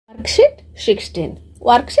16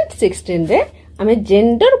 worksheet 16 रे आमे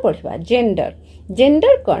gender पढ़िबा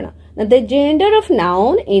gender cone the gender of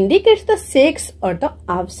noun indicates the sex और the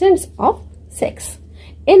absence of sex.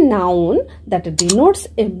 A noun that denotes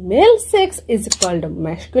a male sex is called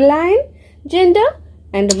masculine gender,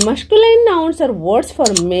 and masculine nouns are words for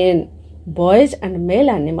men, boys and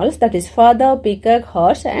male animals, that is father, peacock,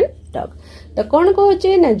 horse and dog. तो कौन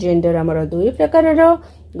कहूचे ना gender आमर दुई प्रकार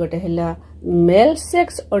गोटे है male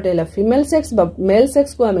sex और female sex male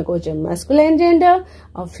sex को आम कहे मैस्कुलाइन जेंडर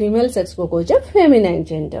और फीमेल सेक्स को कहे फेमिनाइन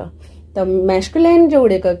जेंडर. तो मैस्कुलाइन जो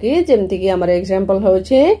गुड़िक कि जमती कि आमर एग्जांपल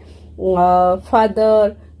होचे फादर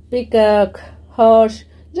पिकॉक हॉर्स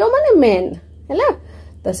जो माने मेन हैला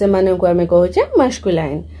तो से माने को आमे कहे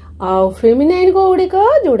मैस्कुलाइन और फेमिनाइन को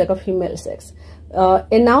गुड़िक female sex.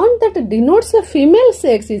 A noun that denotes a female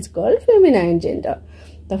sex is called feminine gender.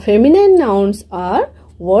 The feminine nouns are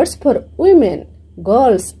words for women,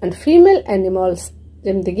 girls and female animals.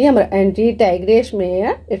 जमती कि हमर anti tigress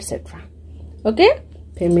mayor etcetera. Okay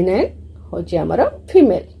feminine होची हमर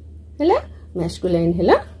female हैला masculine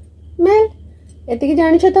हैला mail. एतिकी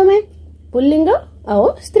जानिछ तमे pulling आ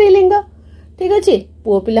स्त्रीलिंग. ठीक अछि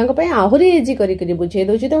पुओ पिलांग पय आहुरी इजी करी करी बुझे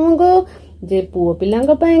दोछि तुमको जे पुओ पिलांग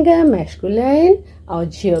पयगा मैस्कुलाइन आ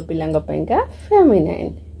झियो पिलांग पयगा फेमिनाइन.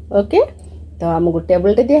 ओके तो हमगु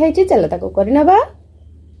टेबल टे दिया हैछि चला ताको करिनबा.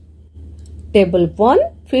 Table 1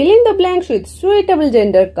 fill in the blanks with suitable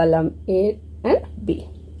gender column A and B.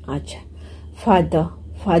 अच्छा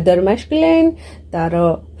फादर मैस्कुलाइन तार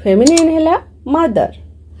फेमिनाइन हैला मदर.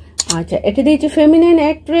 अच्छा एठी देछि फेमिनाइन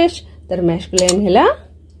एक्ट्रेस तार मैस्कुलाइन हैला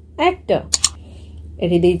एक्टर.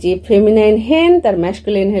 एठी देछि फेमिनाइन हेन तार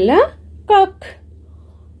मैस्कुलाइन हैला कक.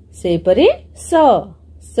 से परी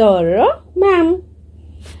sir ma'am.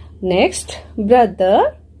 Next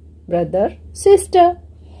brother sister.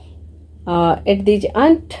 एठी देछि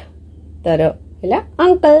आंट तार हैला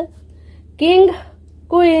uncle. King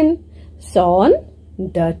queen son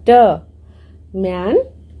daughter man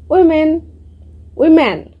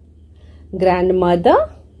women grandmother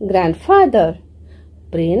grandfather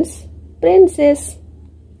Prince princess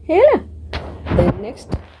हैला. देन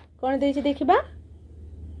नेक्स्ट कोन देछि देखिबा.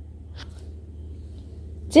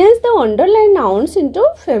 Change the underline nouns into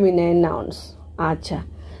feminine nouns. अच्छा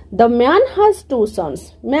the man has to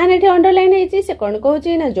sons. Man एठी underline हेछि से कोन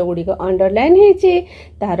कहूछि ना जो गुडी को अंडरलाइन हेछि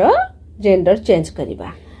तार जेंडर चेंज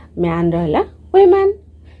करिबा. मैन रहला वुमेन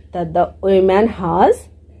त the women has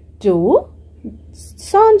to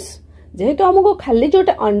sons. जेहेतु हमको खाली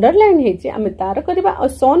जोटा अंडरलाइन हेछि आमे तार करबा और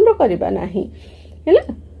सन रो करबा नाही हैला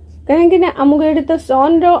कहेंगे ना हमको एडी तो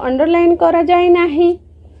सन रो अंडरलाइन करा जाय नाही.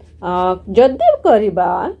 जदि करबा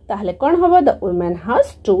ताहले कोन हबो the women has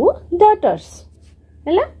two daughters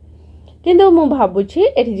हैला. किंतु मु भाबुछि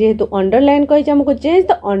एठी जेहेतु अंडरलाइन कहि हमको change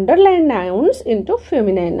the underline nouns into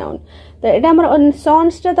feminine noun. तो एटा हमर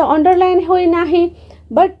सन्स तो अंडरलाइन होई नाही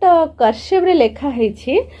बट कर्सिव रे लेखा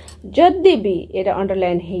हेछि जदि भी एटा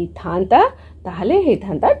अंडरलाइन हेई थांता ताहले हेई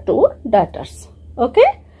थांता two daughters. Okay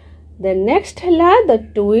then next हला the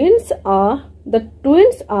twins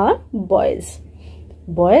are boys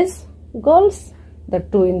girls. The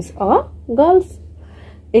twins are girls.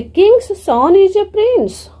 A Kings sun is a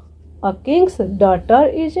Prince. A king's daughter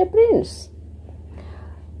is a prince.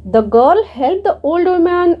 The girl helped the old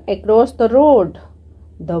woman across the road.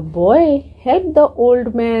 The boy helped the old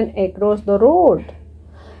man across the road.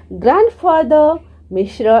 Grandfather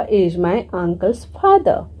Mishra is my uncle's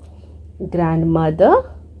father. Grandmother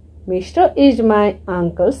Mishra is my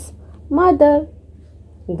uncle's mother.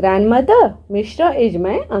 Grandmother Mishra is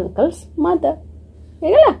my uncle's mother.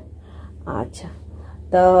 हेगला. अच्छा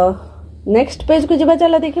तो next page को जबा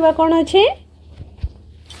चला देखिबा कोन अछि.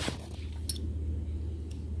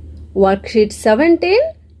 Worksheet 17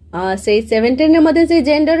 से 17 ने मध्ये से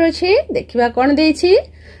जेंडर अछि देखिबा कोन देछि.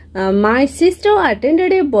 My sister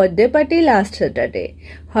attended A birthday party last Saturday.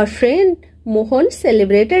 Her friend Mohan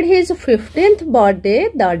celebrated his 15th birthday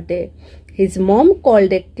that day. His mom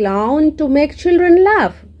called a clown to make children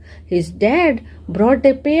laugh. His dad brought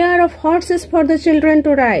a pair of horses for the children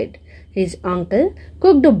to ride. His uncle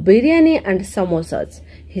cooked biryani and samosas.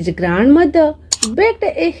 His grandmother baked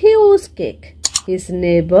a huge cake. His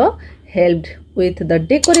neighbor helped with the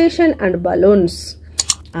decoration and balloons.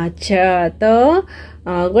 अच्छा तो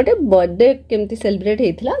गोटे birthday केमती celebrate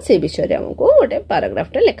हेतिला से विषय रे हमको गोटे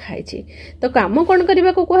paragraph रे लिखा है. तो काम कोन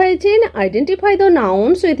करबा को कहै छै ना identify the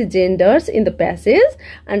nouns with genders in the passage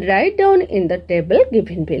and write down in the table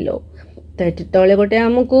given below. तो एटी तळे गोटे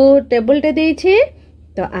हमको टेबल टे देइ छै.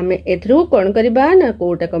 तो आमे एथरू कोन करबा ना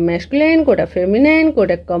कोटा को masculine Kota feminine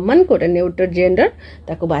Kota common Kota neutral gender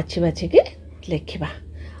ताको बाछि के लिखिबा.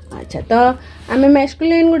 अच्छा तो आम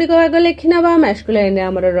मैस्कुलाइन गुड़िक आग लिखिना मैस्कुलाइन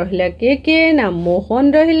आमर रहा किए ना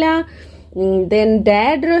मोहन रहा देन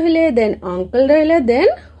डैड रहिले देन अंकल रहिले देन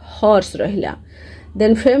हॉर्स रहिला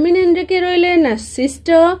देन फेमिनिन रे के रहिले ना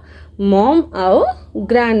सिस्टर मॉम आउ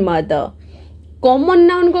ग्रैंड मदर कॉमन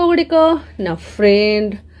नाउन को गुड़िक ना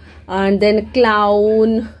friend and then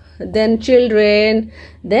clown then children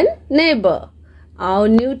then neighbour आउ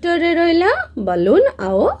न्यूटर रे रहिला बलून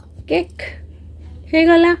आउ केक हे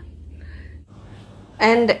गला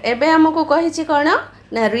एंड एबे हमको कहिछि कोन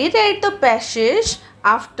ना rewrite the passage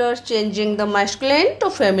after changing the masculine to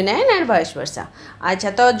feminine and vice versa.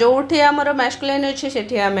 अच्छा तो जोठी हमर मैस्कुलाइन अछि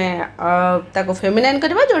सेठी हमें ताको फेमिनाइन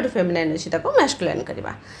करबा जोठी फेमिनाइन अछि ताको मैस्कुलाइन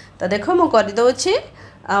करबा। तो देखो मु कर दोछि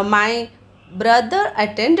my brother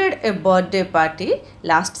attended A birthday party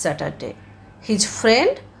last Saturday his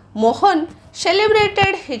friend Mohan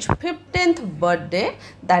celebrated his 15th birthday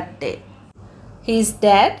that day. His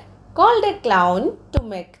dad called a clown to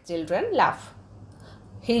make children laugh.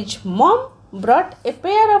 His mom brought a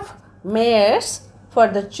pair of mares for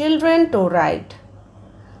the children to ride.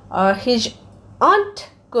 His aunt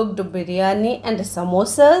cooked biryani and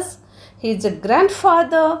samosas. His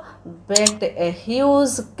grandfather baked a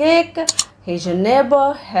huge cake. His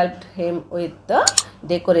neighbor helped him with the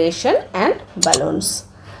decoration and balloons.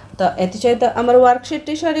 तो एति सहित आमर worksheet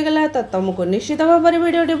T सरीगला तो तुमको निश्चित भाव में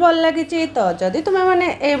video भल लगी तो जदि तुम्हें मैंने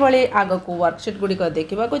ये आग को वर्कशीट गुड़िक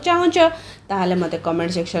देखा चाहूच ताहले मते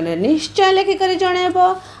कमेंट सेक्शन में निश्चय लिखिक जनइब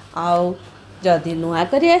आउ जदि नुआ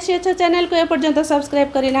कर आसी चैनल को एपर्यंत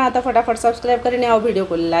सब्सक्राइब करना तो फटाफट सब्सक्राइब करनी आ वीडियो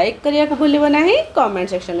को लाइक करने को भूल ना कमेंट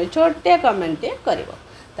सेक्शन में छोटे कमेंट कर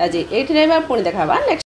आज ये पुणी देखा नेक्स्ट